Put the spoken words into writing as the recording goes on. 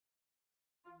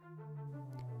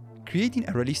Creating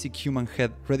a realistic human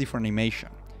head ready for animation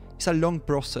is a long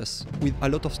process with a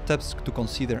lot of steps to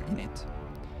consider in it.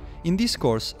 In this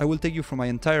course, I will take you through my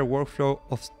entire workflow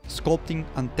of sculpting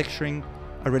and texturing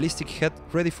a realistic head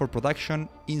ready for production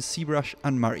in Cbrush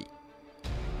and Mari.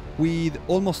 With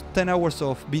almost 10 hours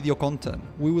of video content,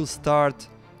 we will start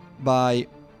by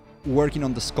working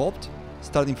on the sculpt,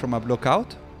 starting from a block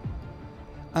out,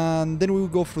 and then we will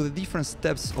go through the different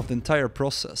steps of the entire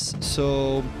process.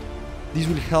 So this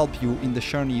will help you in the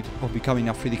journey of becoming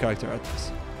a 3D character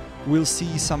artist. We'll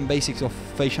see some basics of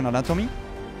facial anatomy,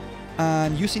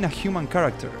 and using a human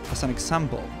character as an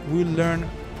example, we'll learn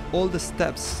all the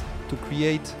steps to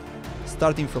create,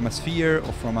 starting from a sphere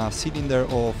or from a cylinder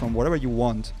or from whatever you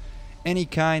want, any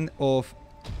kind of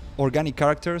organic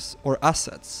characters or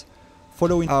assets,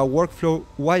 following a workflow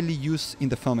widely used in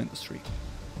the film industry.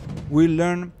 We'll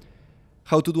learn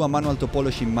how to do a manual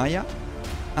topology in Maya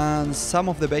and some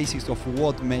of the basics of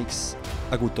what makes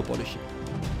a good topology.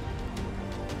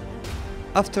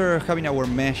 After having our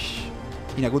mesh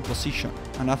in a good position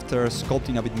and after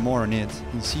sculpting a bit more on it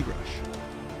in Cbrush,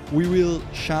 we will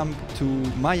jump to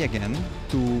Maya again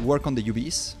to work on the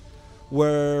UVs,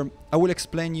 where I will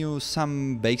explain you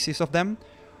some basics of them,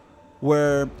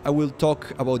 where I will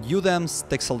talk about UDEMs,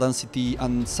 textile density,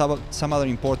 and some other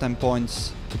important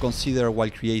points to consider while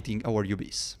creating our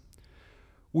UVs.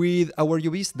 With our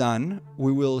UVs done,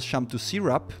 we will jump to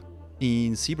CWrap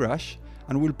in Zbrush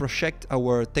and we'll project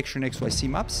our Texturing XYZ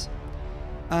maps.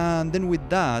 And then with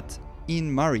that, in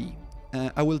Mari,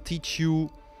 I will teach you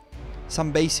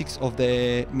some basics of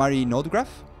the Mari node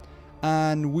graph,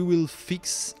 and we will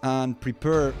fix and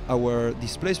prepare our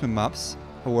displacement maps,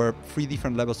 our 3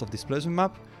 different levels of displacement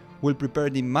map. We'll prepare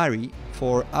it in Mari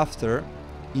for after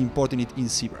importing it in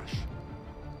Cbrush.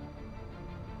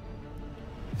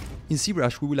 In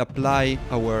Cbrush, we will apply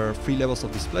our 3 levels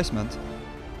of displacement,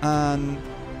 and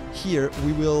here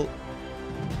we will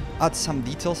add some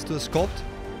details to the sculpt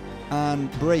and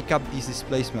break up this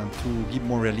displacement to give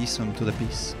more realism to the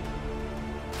piece.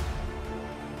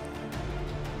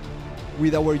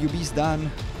 With our UVs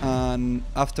done, and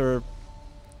after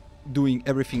doing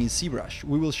everything in Cbrush,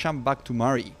 we will jump back to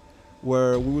Mari,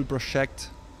 where we will project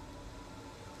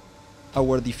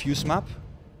our diffuse map,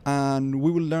 and we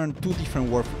will learn 2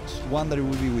 different workflows. One that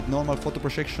will be with normal photo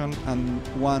projection, and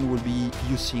one will be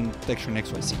using Texturing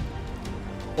XYZ.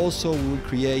 Also, we will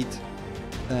create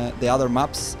the other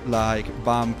maps like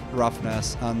bump,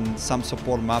 roughness, and some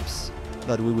support maps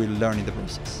that we will learn in the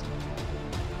process.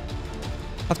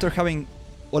 After having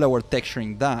all our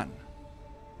texturing done,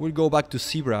 we'll go back to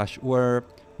Cbrush, where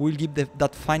we'll give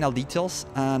that final details,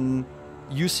 and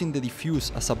using the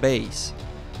diffuse as a base,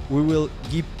 we will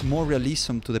give more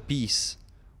realism to the piece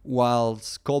while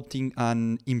sculpting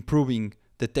and improving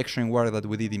the texturing work that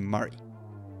we did in Mari.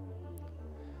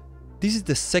 This is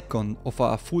the second of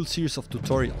a full series of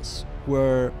tutorials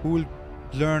where we will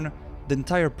learn the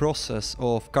entire process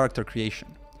of character creation.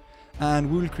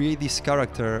 And we will create this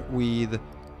character with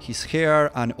his hair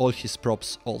and all his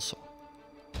props also.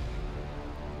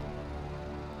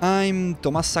 I'm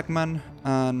Tomas Sackman,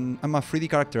 and I'm a 3D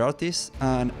character artist,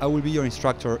 and I will be your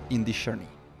instructor in this journey.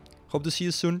 Hope to see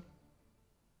you soon.